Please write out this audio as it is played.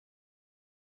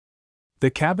The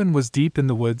cabin was deep in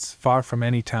the woods, far from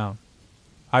any town.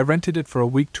 I rented it for a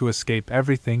week to escape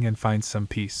everything and find some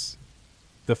peace.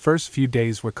 The first few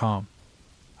days were calm.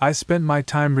 I spent my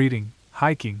time reading,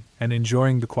 hiking, and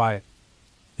enjoying the quiet.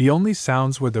 The only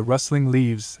sounds were the rustling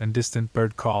leaves and distant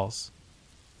bird calls.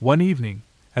 One evening,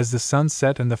 as the sun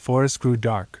set and the forest grew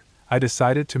dark, I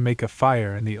decided to make a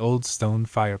fire in the old stone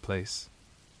fireplace.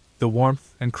 The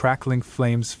warmth and crackling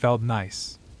flames felt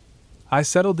nice. I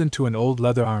settled into an old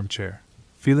leather armchair,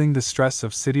 feeling the stress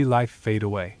of city life fade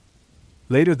away.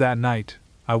 Later that night,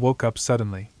 I woke up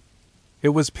suddenly. It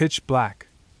was pitch black,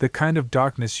 the kind of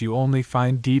darkness you only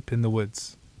find deep in the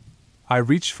woods. I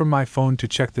reached for my phone to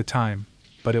check the time,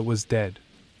 but it was dead.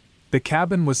 The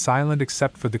cabin was silent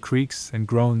except for the creaks and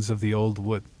groans of the old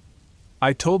wood.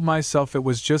 I told myself it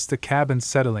was just the cabin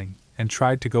settling and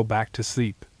tried to go back to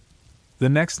sleep. The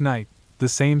next night, the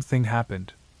same thing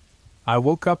happened. I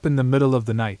woke up in the middle of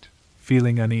the night,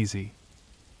 feeling uneasy.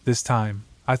 This time,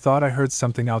 I thought I heard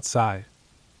something outside.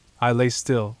 I lay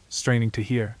still, straining to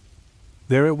hear.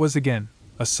 There it was again,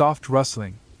 a soft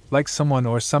rustling, like someone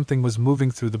or something was moving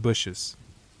through the bushes.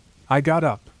 I got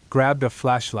up, grabbed a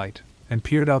flashlight, and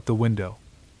peered out the window.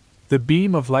 The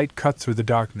beam of light cut through the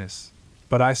darkness,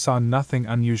 but I saw nothing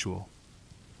unusual.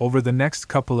 Over the next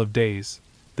couple of days,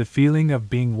 the feeling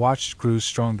of being watched grew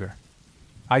stronger.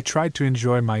 I tried to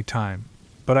enjoy my time,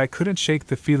 but I couldn't shake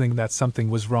the feeling that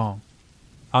something was wrong.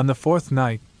 On the fourth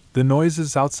night, the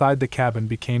noises outside the cabin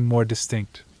became more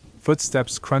distinct,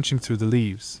 footsteps crunching through the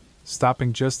leaves,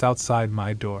 stopping just outside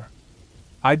my door.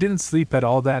 I didn't sleep at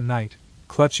all that night,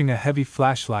 clutching a heavy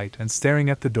flashlight and staring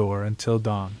at the door until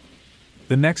dawn.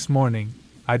 The next morning,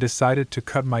 I decided to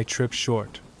cut my trip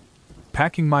short.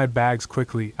 Packing my bags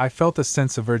quickly, I felt a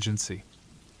sense of urgency.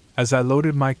 As I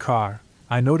loaded my car,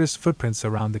 I noticed footprints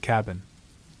around the cabin.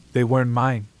 They weren't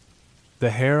mine.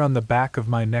 The hair on the back of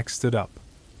my neck stood up.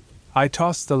 I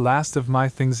tossed the last of my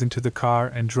things into the car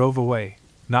and drove away,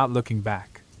 not looking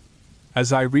back.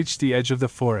 As I reached the edge of the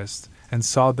forest and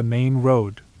saw the main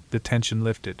road, the tension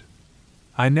lifted.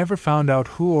 I never found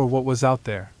out who or what was out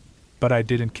there, but I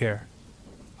didn't care.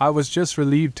 I was just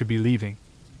relieved to be leaving.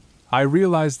 I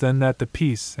realized then that the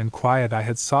peace and quiet I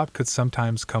had sought could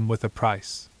sometimes come with a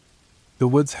price. The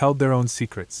woods held their own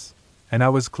secrets, and I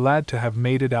was glad to have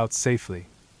made it out safely.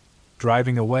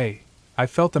 Driving away, I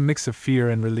felt a mix of fear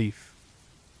and relief.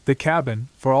 The cabin,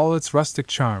 for all its rustic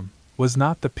charm, was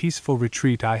not the peaceful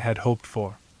retreat I had hoped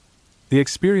for. The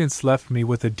experience left me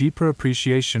with a deeper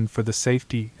appreciation for the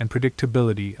safety and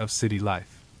predictability of city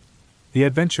life. The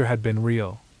adventure had been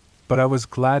real, but I was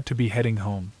glad to be heading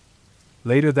home.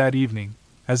 Later that evening,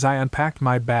 as I unpacked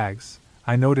my bags,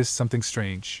 I noticed something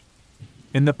strange.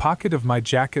 In the pocket of my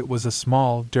jacket was a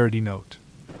small, dirty note.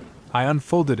 I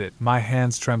unfolded it, my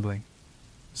hands trembling.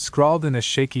 Scrawled in a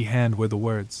shaky hand were the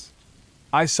words,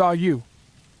 "I saw you."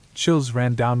 Chills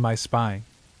ran down my spine.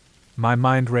 My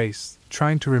mind raced,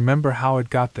 trying to remember how it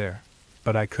got there,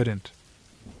 but I couldn't.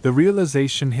 The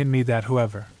realization hit me that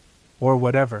whoever, or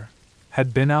whatever,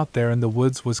 had been out there in the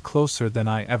woods was closer than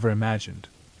I ever imagined.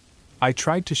 I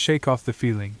tried to shake off the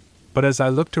feeling, but as I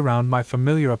looked around my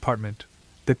familiar apartment,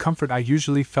 the comfort I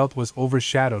usually felt was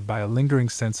overshadowed by a lingering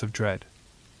sense of dread.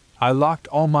 I locked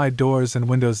all my doors and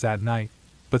windows that night,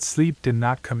 but sleep did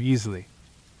not come easily.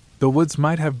 The woods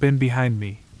might have been behind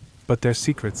me, but their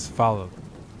secrets followed.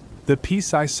 The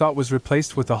peace I sought was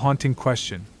replaced with a haunting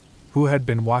question: who had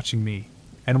been watching me,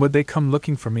 and would they come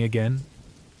looking for me again?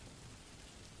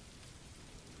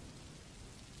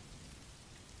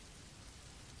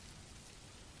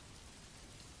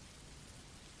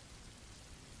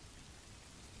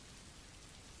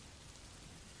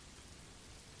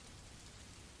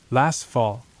 Last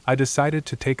fall, I decided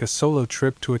to take a solo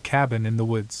trip to a cabin in the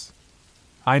woods.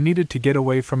 I needed to get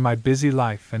away from my busy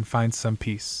life and find some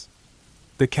peace.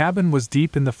 The cabin was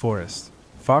deep in the forest,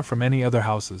 far from any other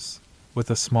houses, with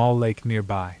a small lake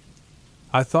nearby.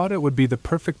 I thought it would be the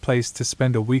perfect place to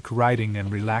spend a week riding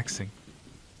and relaxing.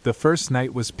 The first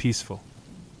night was peaceful.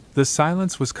 The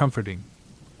silence was comforting,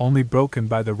 only broken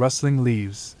by the rustling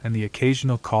leaves and the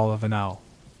occasional call of an owl.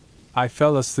 I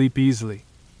fell asleep easily.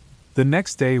 The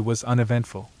next day was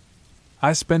uneventful.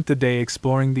 I spent the day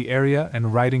exploring the area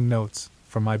and writing notes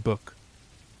for my book.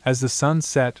 As the sun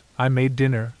set, I made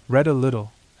dinner, read a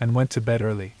little, and went to bed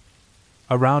early.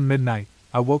 Around midnight,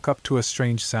 I woke up to a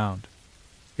strange sound.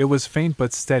 It was faint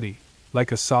but steady,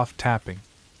 like a soft tapping.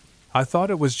 I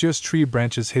thought it was just tree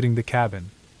branches hitting the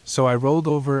cabin, so I rolled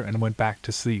over and went back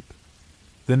to sleep.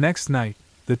 The next night,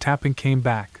 the tapping came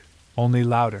back, only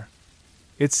louder.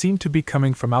 It seemed to be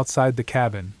coming from outside the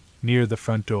cabin, near the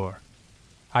front door.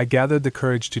 I gathered the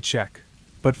courage to check,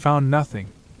 but found nothing,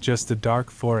 just a dark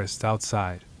forest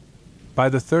outside. By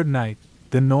the third night,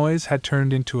 the noise had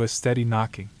turned into a steady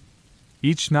knocking.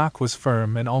 Each knock was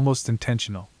firm and almost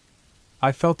intentional.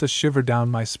 I felt a shiver down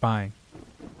my spine.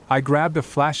 I grabbed a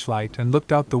flashlight and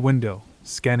looked out the window,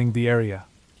 scanning the area.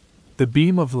 The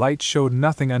beam of light showed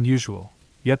nothing unusual,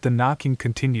 yet the knocking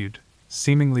continued,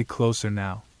 seemingly closer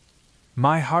now.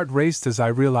 My heart raced as I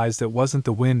realized it wasn't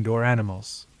the wind or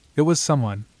animals. It was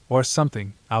someone, or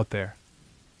something, out there.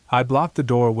 I blocked the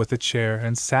door with a chair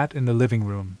and sat in the living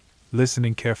room,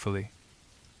 listening carefully.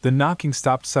 The knocking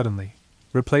stopped suddenly,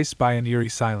 replaced by an eerie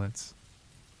silence.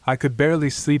 I could barely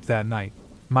sleep that night,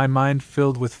 my mind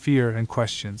filled with fear and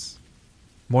questions.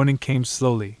 Morning came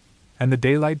slowly, and the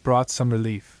daylight brought some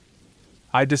relief.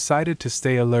 I decided to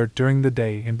stay alert during the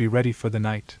day and be ready for the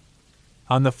night.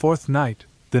 On the fourth night,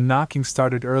 the knocking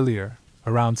started earlier,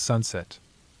 around sunset.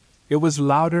 It was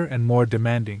louder and more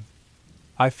demanding.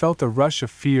 I felt a rush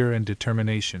of fear and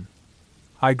determination.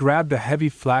 I grabbed a heavy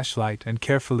flashlight and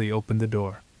carefully opened the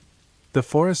door. The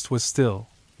forest was still,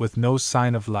 with no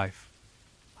sign of life.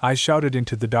 I shouted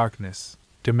into the darkness,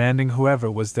 demanding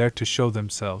whoever was there to show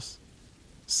themselves.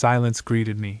 Silence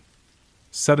greeted me.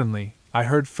 Suddenly, I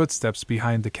heard footsteps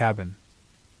behind the cabin.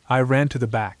 I ran to the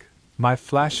back, my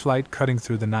flashlight cutting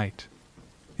through the night.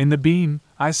 In the beam,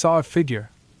 I saw a figure,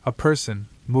 a person,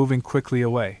 moving quickly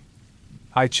away.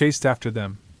 I chased after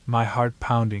them, my heart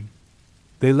pounding.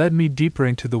 They led me deeper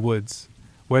into the woods,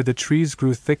 where the trees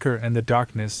grew thicker and the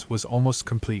darkness was almost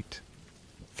complete.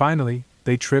 Finally,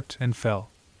 they tripped and fell.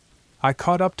 I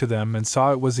caught up to them and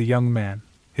saw it was a young man,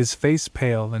 his face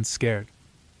pale and scared.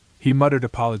 He muttered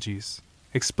apologies,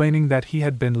 explaining that he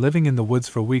had been living in the woods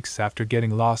for weeks after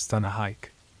getting lost on a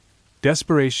hike.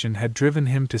 Desperation had driven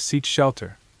him to seek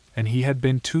shelter, and he had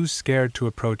been too scared to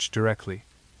approach directly.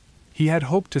 He had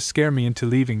hoped to scare me into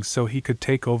leaving so he could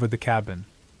take over the cabin.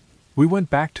 We went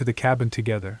back to the cabin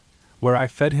together, where I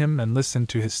fed him and listened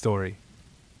to his story.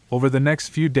 Over the next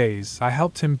few days, I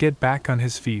helped him get back on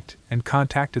his feet and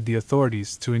contacted the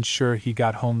authorities to ensure he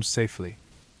got home safely.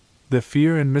 The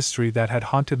fear and mystery that had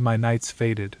haunted my nights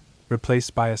faded,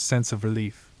 replaced by a sense of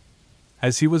relief.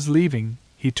 As he was leaving,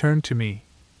 he turned to me,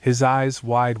 his eyes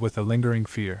wide with a lingering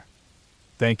fear.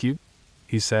 "Thank you,"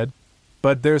 he said.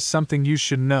 "But there's something you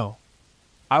should know.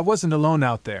 I wasn't alone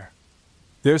out there.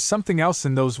 There's something else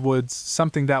in those woods,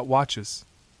 something that watches."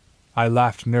 I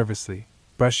laughed nervously,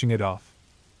 brushing it off.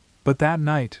 But that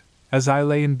night, as I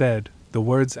lay in bed, the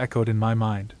words echoed in my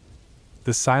mind.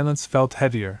 The silence felt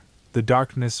heavier, the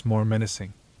darkness more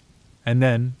menacing. And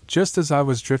then, just as I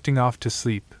was drifting off to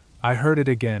sleep, I heard it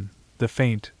again, the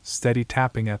faint, steady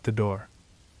tapping at the door.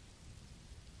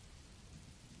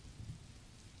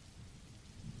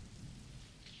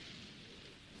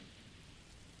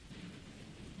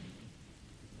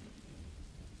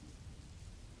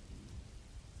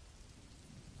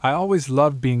 I always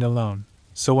loved being alone,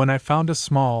 so when I found a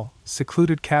small,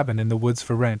 secluded cabin in the woods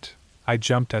for rent, I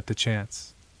jumped at the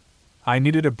chance. I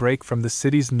needed a break from the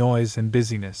city's noise and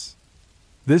busyness.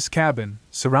 This cabin,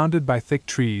 surrounded by thick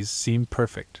trees, seemed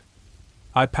perfect.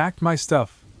 I packed my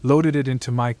stuff, loaded it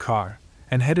into my car,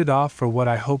 and headed off for what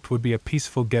I hoped would be a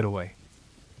peaceful getaway.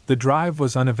 The drive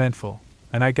was uneventful,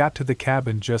 and I got to the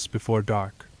cabin just before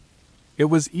dark. It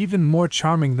was even more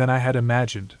charming than I had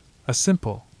imagined, a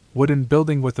simple, wooden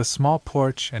building with a small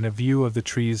porch and a view of the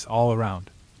trees all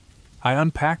around. I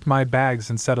unpacked my bags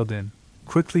and settled in,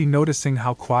 quickly noticing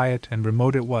how quiet and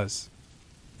remote it was.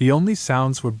 The only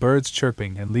sounds were birds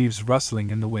chirping and leaves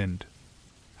rustling in the wind.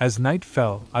 As night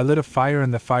fell, I lit a fire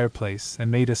in the fireplace and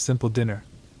made a simple dinner.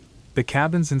 The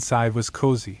cabin inside was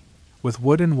cozy, with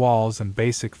wooden walls and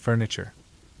basic furniture.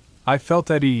 I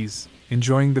felt at ease,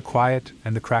 enjoying the quiet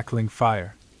and the crackling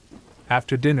fire.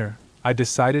 After dinner, I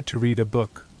decided to read a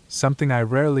book, something I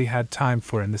rarely had time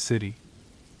for in the city.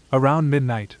 Around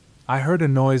midnight, I heard a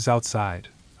noise outside,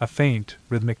 a faint,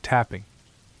 rhythmic tapping.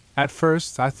 At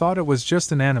first, I thought it was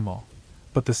just an animal,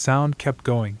 but the sound kept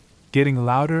going, getting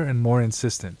louder and more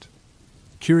insistent.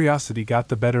 Curiosity got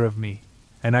the better of me,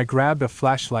 and I grabbed a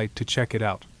flashlight to check it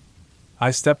out.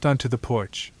 I stepped onto the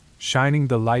porch, shining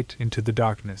the light into the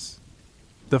darkness.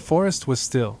 The forest was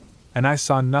still, and I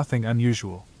saw nothing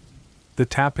unusual. The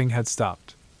tapping had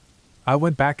stopped. I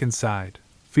went back inside,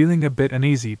 feeling a bit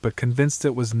uneasy but convinced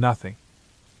it was nothing.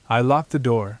 I locked the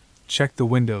door, checked the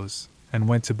windows, and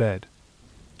went to bed.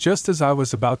 Just as I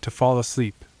was about to fall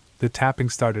asleep, the tapping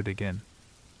started again.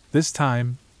 This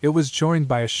time, it was joined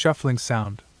by a shuffling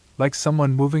sound, like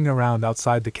someone moving around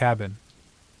outside the cabin.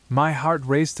 My heart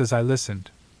raced as I listened,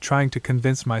 trying to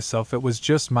convince myself it was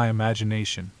just my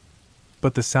imagination.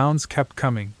 But the sounds kept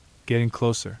coming, getting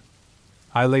closer.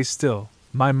 I lay still,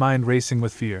 my mind racing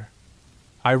with fear.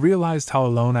 I realized how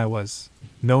alone I was.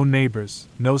 No neighbors,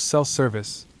 no cell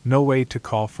service, no way to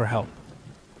call for help.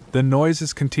 The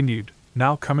noises continued,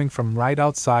 now coming from right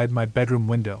outside my bedroom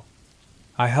window.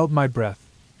 I held my breath,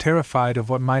 terrified of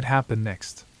what might happen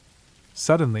next.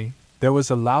 Suddenly, there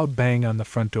was a loud bang on the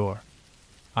front door.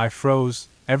 I froze,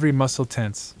 every muscle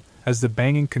tense, as the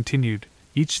banging continued,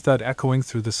 each thud echoing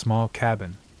through the small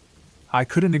cabin. I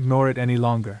couldn't ignore it any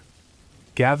longer.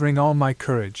 Gathering all my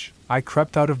courage, I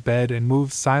crept out of bed and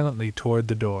moved silently toward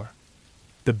the door.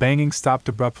 The banging stopped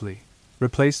abruptly,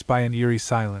 replaced by an eerie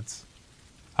silence.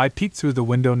 I peeked through the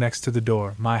window next to the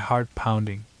door, my heart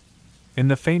pounding. In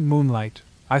the faint moonlight,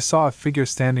 I saw a figure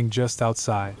standing just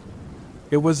outside.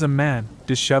 It was a man,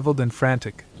 disheveled and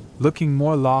frantic, looking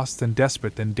more lost and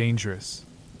desperate than dangerous.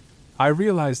 I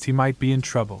realized he might be in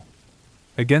trouble.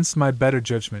 Against my better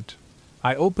judgment,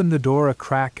 I opened the door a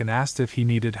crack and asked if he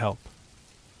needed help.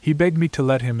 He begged me to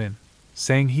let him in,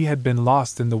 saying he had been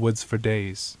lost in the woods for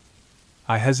days.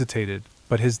 I hesitated,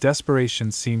 but his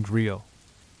desperation seemed real.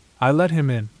 I let him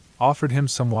in, offered him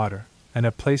some water, and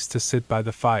a place to sit by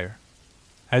the fire.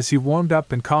 As he warmed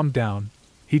up and calmed down,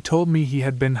 he told me he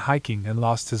had been hiking and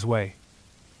lost his way.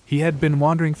 He had been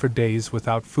wandering for days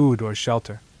without food or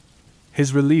shelter.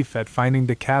 His relief at finding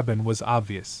the cabin was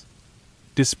obvious.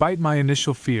 Despite my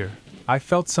initial fear, I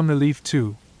felt some relief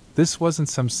too. This wasn't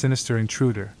some sinister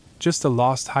intruder, just a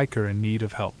lost hiker in need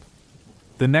of help.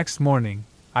 The next morning,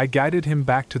 I guided him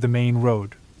back to the main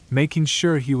road, making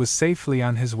sure he was safely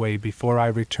on his way before I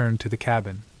returned to the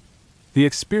cabin. The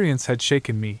experience had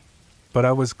shaken me, but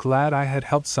I was glad I had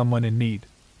helped someone in need.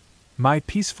 My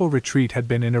peaceful retreat had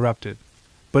been interrupted,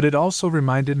 but it also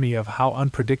reminded me of how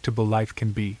unpredictable life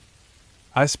can be.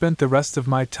 I spent the rest of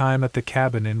my time at the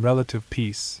cabin in relative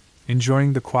peace,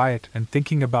 enjoying the quiet and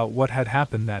thinking about what had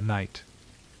happened that night.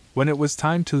 When it was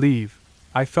time to leave,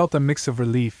 I felt a mix of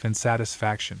relief and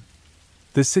satisfaction.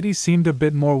 The city seemed a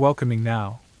bit more welcoming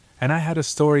now, and I had a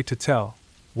story to tell,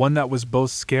 one that was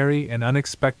both scary and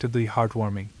unexpectedly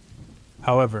heartwarming.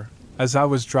 However, as I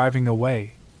was driving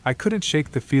away, I couldn't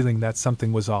shake the feeling that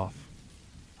something was off.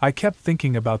 I kept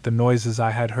thinking about the noises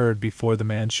I had heard before the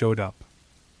man showed up.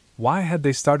 Why had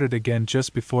they started again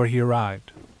just before he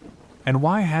arrived? And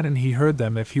why hadn't he heard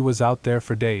them if he was out there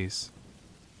for days?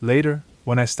 Later,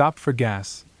 when I stopped for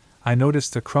gas, I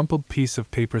noticed a crumpled piece of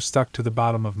paper stuck to the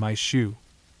bottom of my shoe.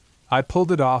 I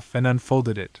pulled it off and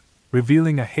unfolded it,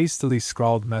 revealing a hastily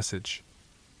scrawled message.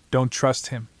 "Don't trust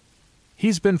him.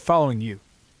 He's been following you."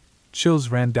 Chills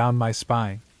ran down my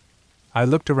spine. I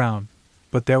looked around,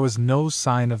 but there was no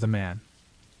sign of the man.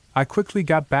 I quickly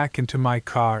got back into my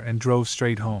car and drove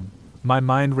straight home, my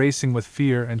mind racing with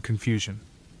fear and confusion.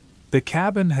 The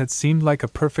cabin had seemed like a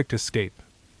perfect escape,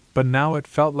 but now it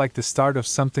felt like the start of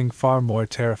something far more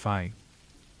terrifying.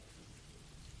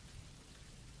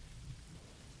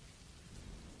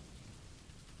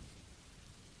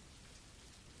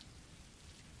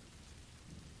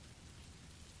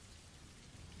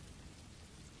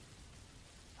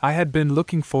 I had been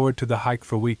looking forward to the hike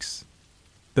for weeks.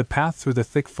 The path through the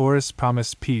thick forest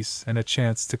promised peace and a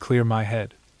chance to clear my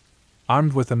head.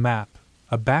 Armed with a map,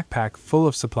 a backpack full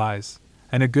of supplies,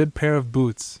 and a good pair of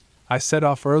boots, I set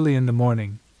off early in the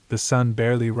morning, the sun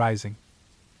barely rising.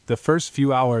 The first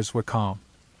few hours were calm.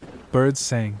 Birds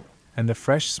sang, and the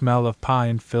fresh smell of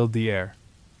pine filled the air.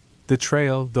 The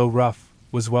trail, though rough,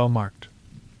 was well marked.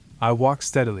 I walked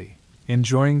steadily,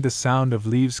 enjoying the sound of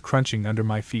leaves crunching under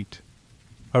my feet.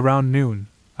 Around noon,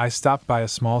 I stopped by a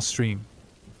small stream.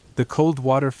 The cold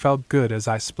water felt good as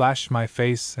I splashed my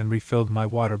face and refilled my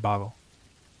water bottle.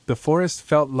 The forest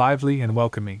felt lively and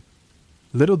welcoming.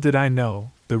 Little did I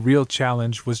know, the real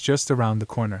challenge was just around the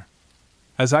corner.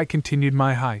 As I continued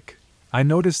my hike, I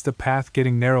noticed the path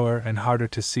getting narrower and harder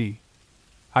to see.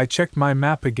 I checked my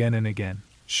map again and again,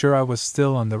 sure I was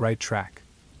still on the right track.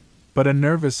 But a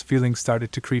nervous feeling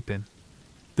started to creep in.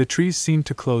 The trees seemed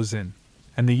to close in,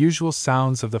 and the usual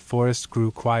sounds of the forest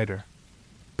grew quieter.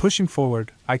 Pushing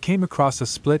forward, I came across a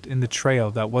split in the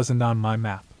trail that wasn't on my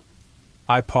map.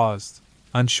 I paused,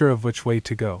 unsure of which way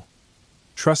to go.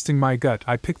 Trusting my gut,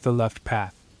 I picked the left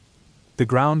path. The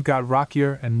ground got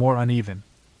rockier and more uneven.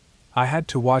 I had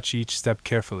to watch each step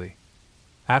carefully.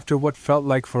 After what felt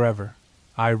like forever,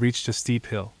 I reached a steep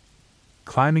hill.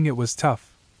 Climbing it was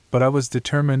tough, but I was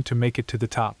determined to make it to the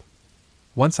top.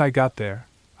 Once I got there,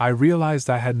 I realized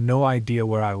I had no idea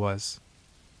where I was.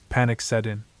 Panic set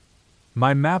in.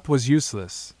 My map was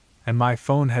useless, and my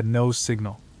phone had no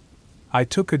signal. I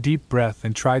took a deep breath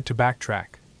and tried to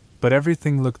backtrack, but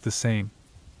everything looked the same.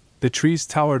 The trees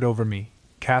towered over me,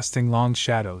 casting long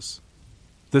shadows.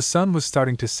 The sun was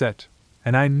starting to set,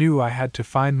 and I knew I had to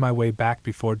find my way back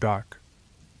before dark.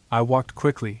 I walked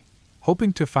quickly,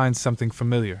 hoping to find something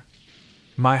familiar.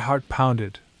 My heart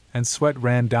pounded, and sweat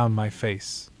ran down my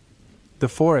face. The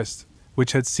forest,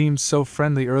 which had seemed so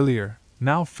friendly earlier,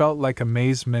 now felt like a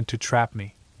maze meant to trap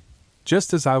me.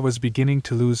 Just as I was beginning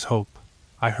to lose hope,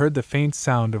 I heard the faint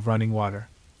sound of running water.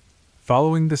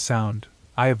 Following the sound,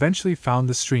 I eventually found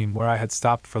the stream where I had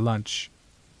stopped for lunch.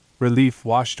 Relief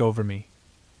washed over me.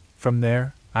 From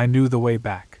there, I knew the way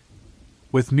back.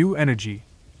 With new energy,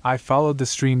 I followed the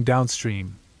stream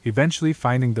downstream, eventually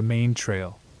finding the main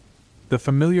trail. The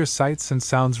familiar sights and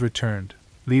sounds returned,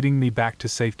 leading me back to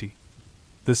safety.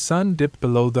 The sun dipped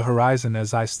below the horizon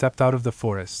as I stepped out of the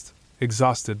forest,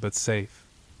 exhausted but safe.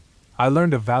 I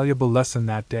learned a valuable lesson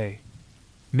that day.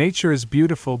 Nature is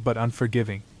beautiful but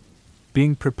unforgiving.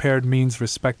 Being prepared means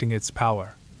respecting its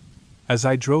power. As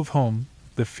I drove home,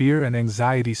 the fear and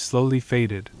anxiety slowly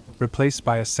faded, replaced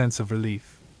by a sense of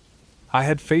relief. I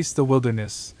had faced the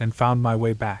wilderness and found my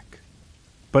way back.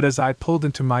 But as I pulled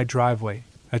into my driveway,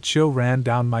 a chill ran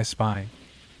down my spine.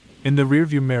 In the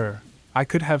rearview mirror, I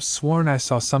could have sworn I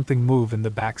saw something move in the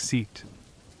back seat.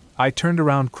 I turned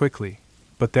around quickly,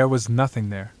 but there was nothing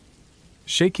there.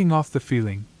 Shaking off the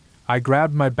feeling, I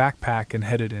grabbed my backpack and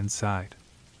headed inside.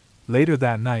 Later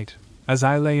that night, as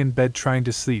I lay in bed trying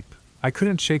to sleep, I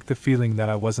couldn't shake the feeling that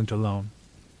I wasn't alone.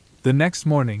 The next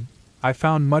morning, I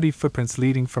found muddy footprints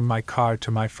leading from my car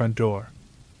to my front door.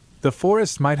 The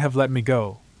forest might have let me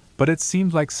go, but it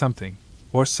seemed like something,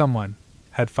 or someone,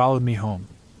 had followed me home.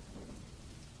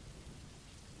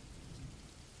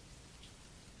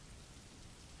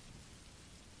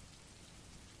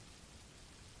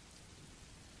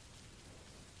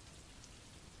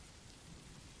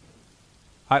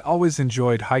 I always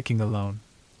enjoyed hiking alone.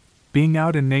 Being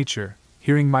out in nature,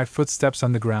 hearing my footsteps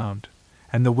on the ground,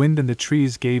 and the wind in the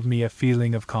trees gave me a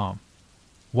feeling of calm.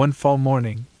 One fall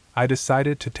morning, I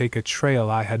decided to take a trail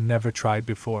I had never tried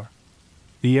before.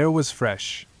 The air was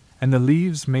fresh, and the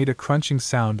leaves made a crunching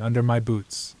sound under my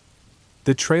boots.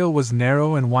 The trail was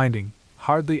narrow and winding,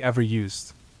 hardly ever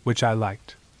used, which I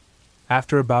liked.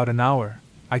 After about an hour,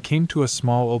 I came to a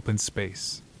small open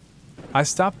space. I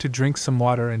stopped to drink some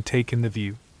water and take in the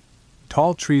view.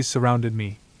 Tall trees surrounded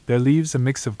me, their leaves a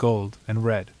mix of gold and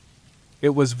red. It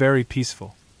was very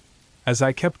peaceful. As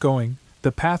I kept going,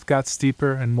 the path got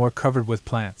steeper and more covered with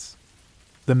plants.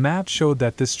 The map showed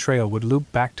that this trail would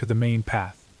loop back to the main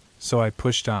path, so I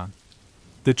pushed on.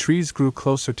 The trees grew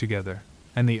closer together,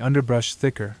 and the underbrush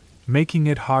thicker, making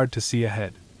it hard to see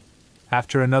ahead.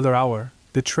 After another hour,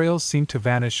 the trail seemed to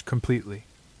vanish completely.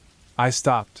 I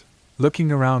stopped,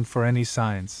 looking around for any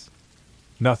signs.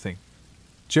 Nothing.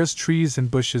 Just trees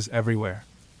and bushes everywhere.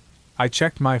 I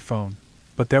checked my phone,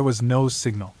 but there was no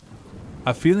signal.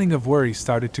 A feeling of worry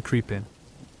started to creep in.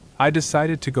 I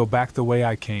decided to go back the way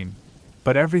I came,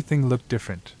 but everything looked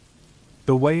different.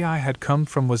 The way I had come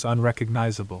from was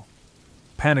unrecognizable.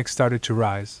 Panic started to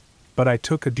rise, but I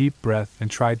took a deep breath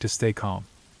and tried to stay calm.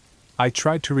 I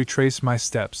tried to retrace my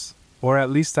steps, or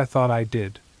at least I thought I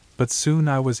did, but soon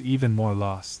I was even more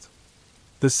lost.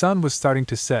 The sun was starting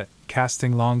to set,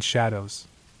 casting long shadows.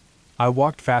 I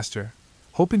walked faster,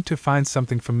 hoping to find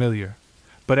something familiar,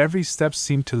 but every step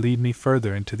seemed to lead me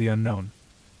further into the unknown.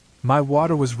 My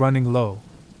water was running low,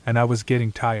 and I was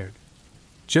getting tired.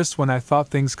 Just when I thought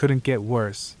things couldn't get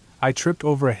worse, I tripped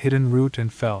over a hidden root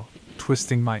and fell,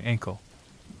 twisting my ankle.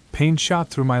 Pain shot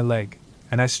through my leg,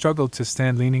 and I struggled to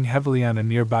stand leaning heavily on a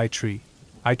nearby tree.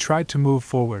 I tried to move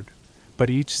forward, but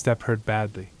each step hurt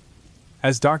badly.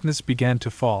 As darkness began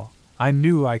to fall, I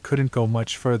knew I couldn't go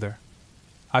much further.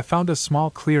 I found a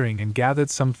small clearing and gathered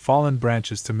some fallen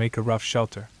branches to make a rough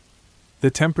shelter.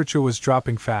 The temperature was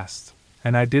dropping fast,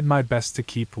 and I did my best to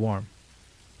keep warm.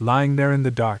 Lying there in the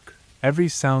dark, every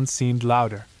sound seemed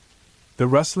louder. The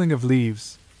rustling of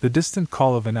leaves, the distant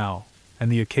call of an owl,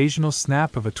 and the occasional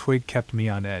snap of a twig kept me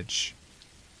on edge.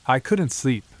 I couldn't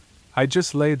sleep. I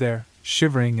just lay there,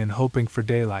 shivering and hoping for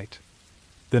daylight.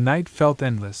 The night felt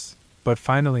endless, but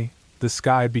finally, the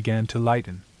sky began to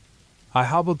lighten. I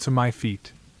hobbled to my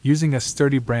feet, using a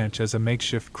sturdy branch as a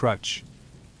makeshift crutch.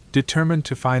 Determined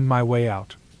to find my way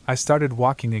out, I started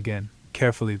walking again,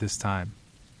 carefully this time.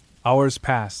 Hours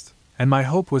passed, and my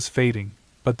hope was fading,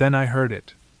 but then I heard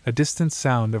it, a distant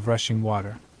sound of rushing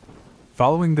water.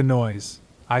 Following the noise,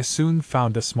 I soon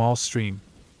found a small stream.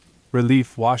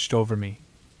 Relief washed over me.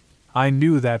 I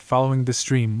knew that following the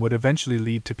stream would eventually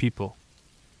lead to people.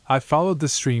 I followed the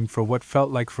stream for what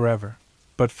felt like forever,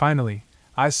 but finally,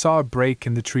 I saw a break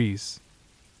in the trees.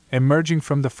 Emerging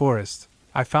from the forest,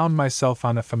 I found myself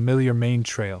on a familiar main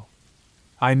trail.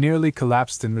 I nearly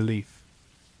collapsed in relief.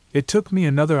 It took me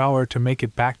another hour to make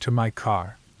it back to my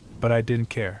car, but I didn't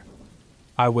care.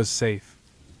 I was safe.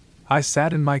 I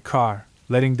sat in my car,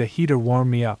 letting the heater warm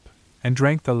me up, and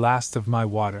drank the last of my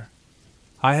water.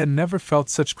 I had never felt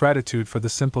such gratitude for the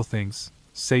simple things: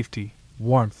 safety,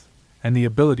 warmth, and the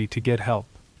ability to get help.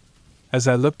 As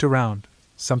I looked around,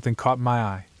 something caught my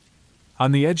eye.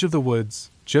 On the edge of the woods,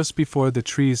 just before the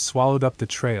trees swallowed up the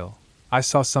trail, I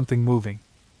saw something moving.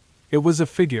 It was a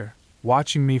figure,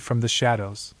 watching me from the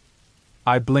shadows.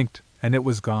 I blinked, and it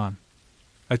was gone.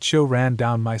 A chill ran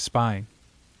down my spine.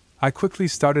 I quickly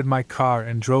started my car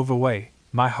and drove away,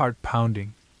 my heart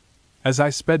pounding. As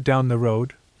I sped down the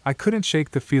road, I couldn't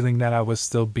shake the feeling that I was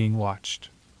still being watched.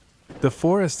 The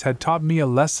forest had taught me a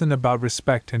lesson about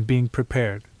respect and being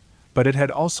prepared, but it had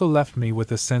also left me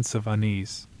with a sense of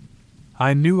unease.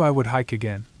 I knew I would hike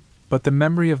again, but the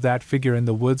memory of that figure in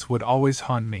the woods would always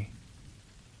haunt me.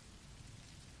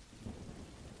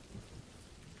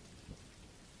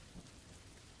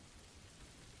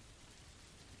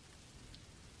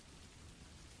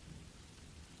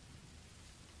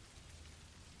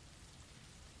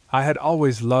 I had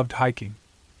always loved hiking.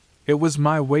 It was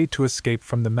my way to escape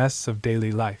from the mess of daily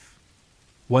life.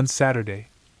 One Saturday,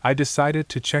 I decided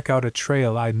to check out a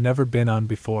trail I'd never been on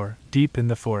before, deep in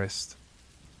the forest.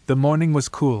 The morning was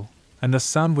cool, and the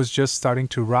sun was just starting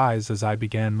to rise as I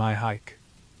began my hike.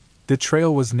 The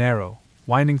trail was narrow,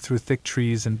 winding through thick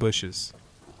trees and bushes.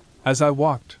 As I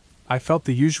walked, I felt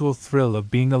the usual thrill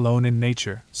of being alone in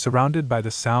nature, surrounded by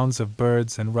the sounds of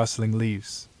birds and rustling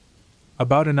leaves.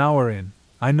 About an hour in,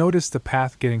 I noticed the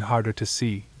path getting harder to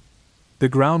see. The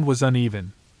ground was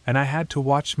uneven, and I had to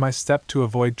watch my step to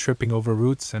avoid tripping over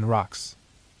roots and rocks.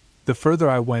 The further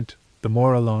I went, the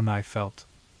more alone I felt.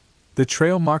 The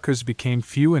trail markers became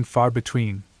few and far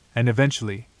between, and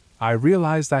eventually, I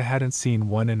realized I hadn't seen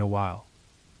one in a while.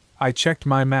 I checked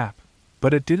my map,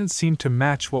 but it didn't seem to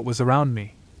match what was around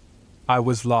me. I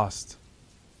was lost.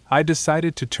 I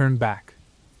decided to turn back,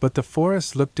 but the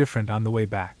forest looked different on the way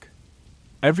back.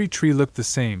 Every tree looked the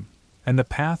same, and the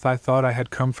path I thought I had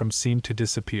come from seemed to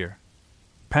disappear.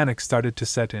 Panic started to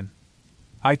set in.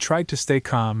 I tried to stay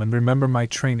calm and remember my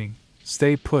training: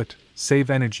 stay put, save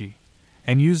energy,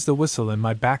 and use the whistle in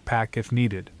my backpack if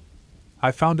needed. I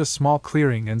found a small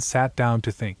clearing and sat down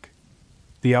to think.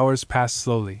 The hours passed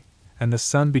slowly, and the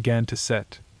sun began to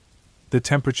set. The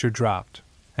temperature dropped,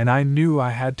 and I knew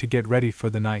I had to get ready for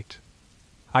the night.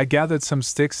 I gathered some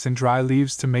sticks and dry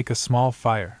leaves to make a small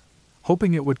fire,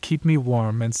 hoping it would keep me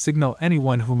warm and signal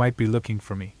anyone who might be looking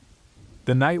for me.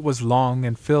 The night was long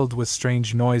and filled with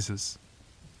strange noises.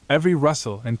 Every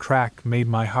rustle and crack made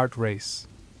my heart race.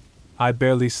 I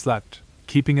barely slept,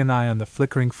 keeping an eye on the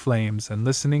flickering flames and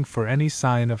listening for any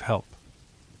sign of help.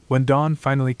 When dawn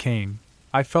finally came,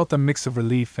 I felt a mix of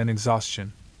relief and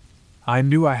exhaustion. I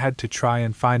knew I had to try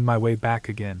and find my way back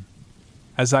again.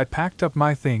 As I packed up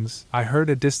my things, I heard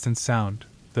a distant sound,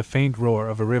 the faint roar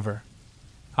of a river.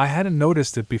 I hadn't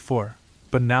noticed it before,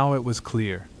 but now it was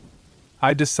clear.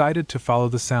 I decided to follow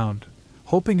the sound,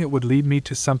 hoping it would lead me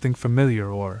to something familiar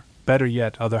or, better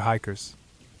yet, other hikers.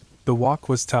 The walk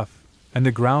was tough, and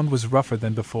the ground was rougher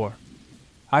than before.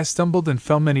 I stumbled and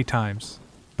fell many times,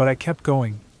 but I kept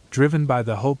going, driven by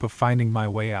the hope of finding my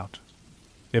way out.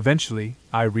 Eventually,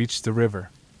 I reached the river.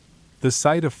 The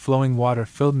sight of flowing water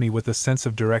filled me with a sense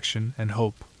of direction and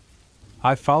hope.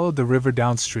 I followed the river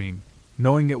downstream,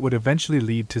 knowing it would eventually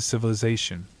lead to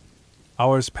civilization.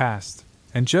 Hours passed,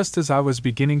 and just as I was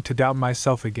beginning to doubt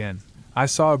myself again, I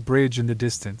saw a bridge in the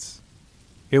distance.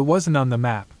 It wasn't on the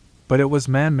map, but it was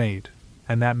man-made,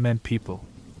 and that meant people.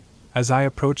 As I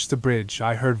approached the bridge,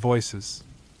 I heard voices.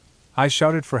 I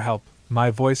shouted for help, my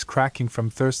voice cracking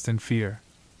from thirst and fear.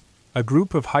 A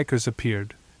group of hikers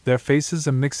appeared, their faces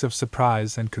a mix of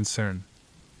surprise and concern.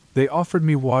 They offered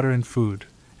me water and food,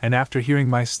 and after hearing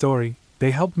my story,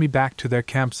 they helped me back to their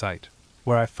campsite,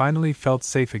 where I finally felt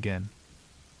safe again.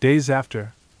 Days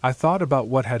after, I thought about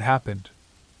what had happened.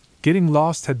 Getting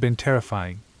lost had been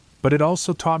terrifying, but it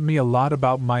also taught me a lot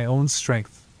about my own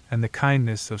strength and the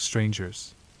kindness of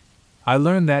strangers. I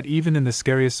learned that even in the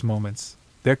scariest moments,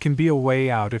 there can be a way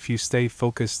out if you stay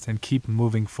focused and keep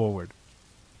moving forward.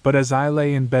 But as I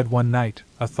lay in bed one night,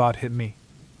 a thought hit me.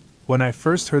 When I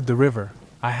first heard the river,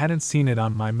 I hadn't seen it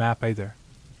on my map either.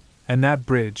 And that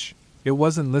bridge, it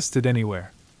wasn't listed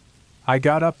anywhere. I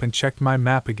got up and checked my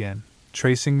map again,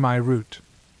 tracing my route.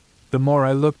 The more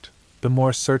I looked, the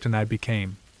more certain I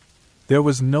became. There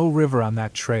was no river on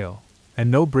that trail, and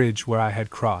no bridge where I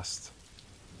had crossed.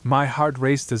 My heart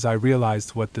raced as I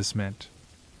realized what this meant.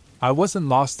 I wasn't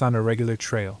lost on a regular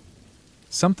trail.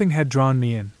 Something had drawn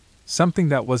me in, something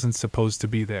that wasn't supposed to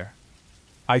be there.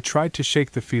 I tried to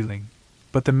shake the feeling,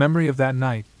 but the memory of that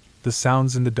night, the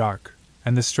sounds in the dark,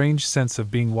 and the strange sense of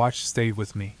being watched stayed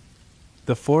with me.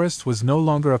 The forest was no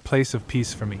longer a place of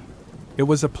peace for me. It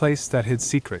was a place that hid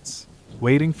secrets,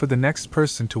 waiting for the next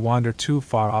person to wander too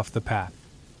far off the path.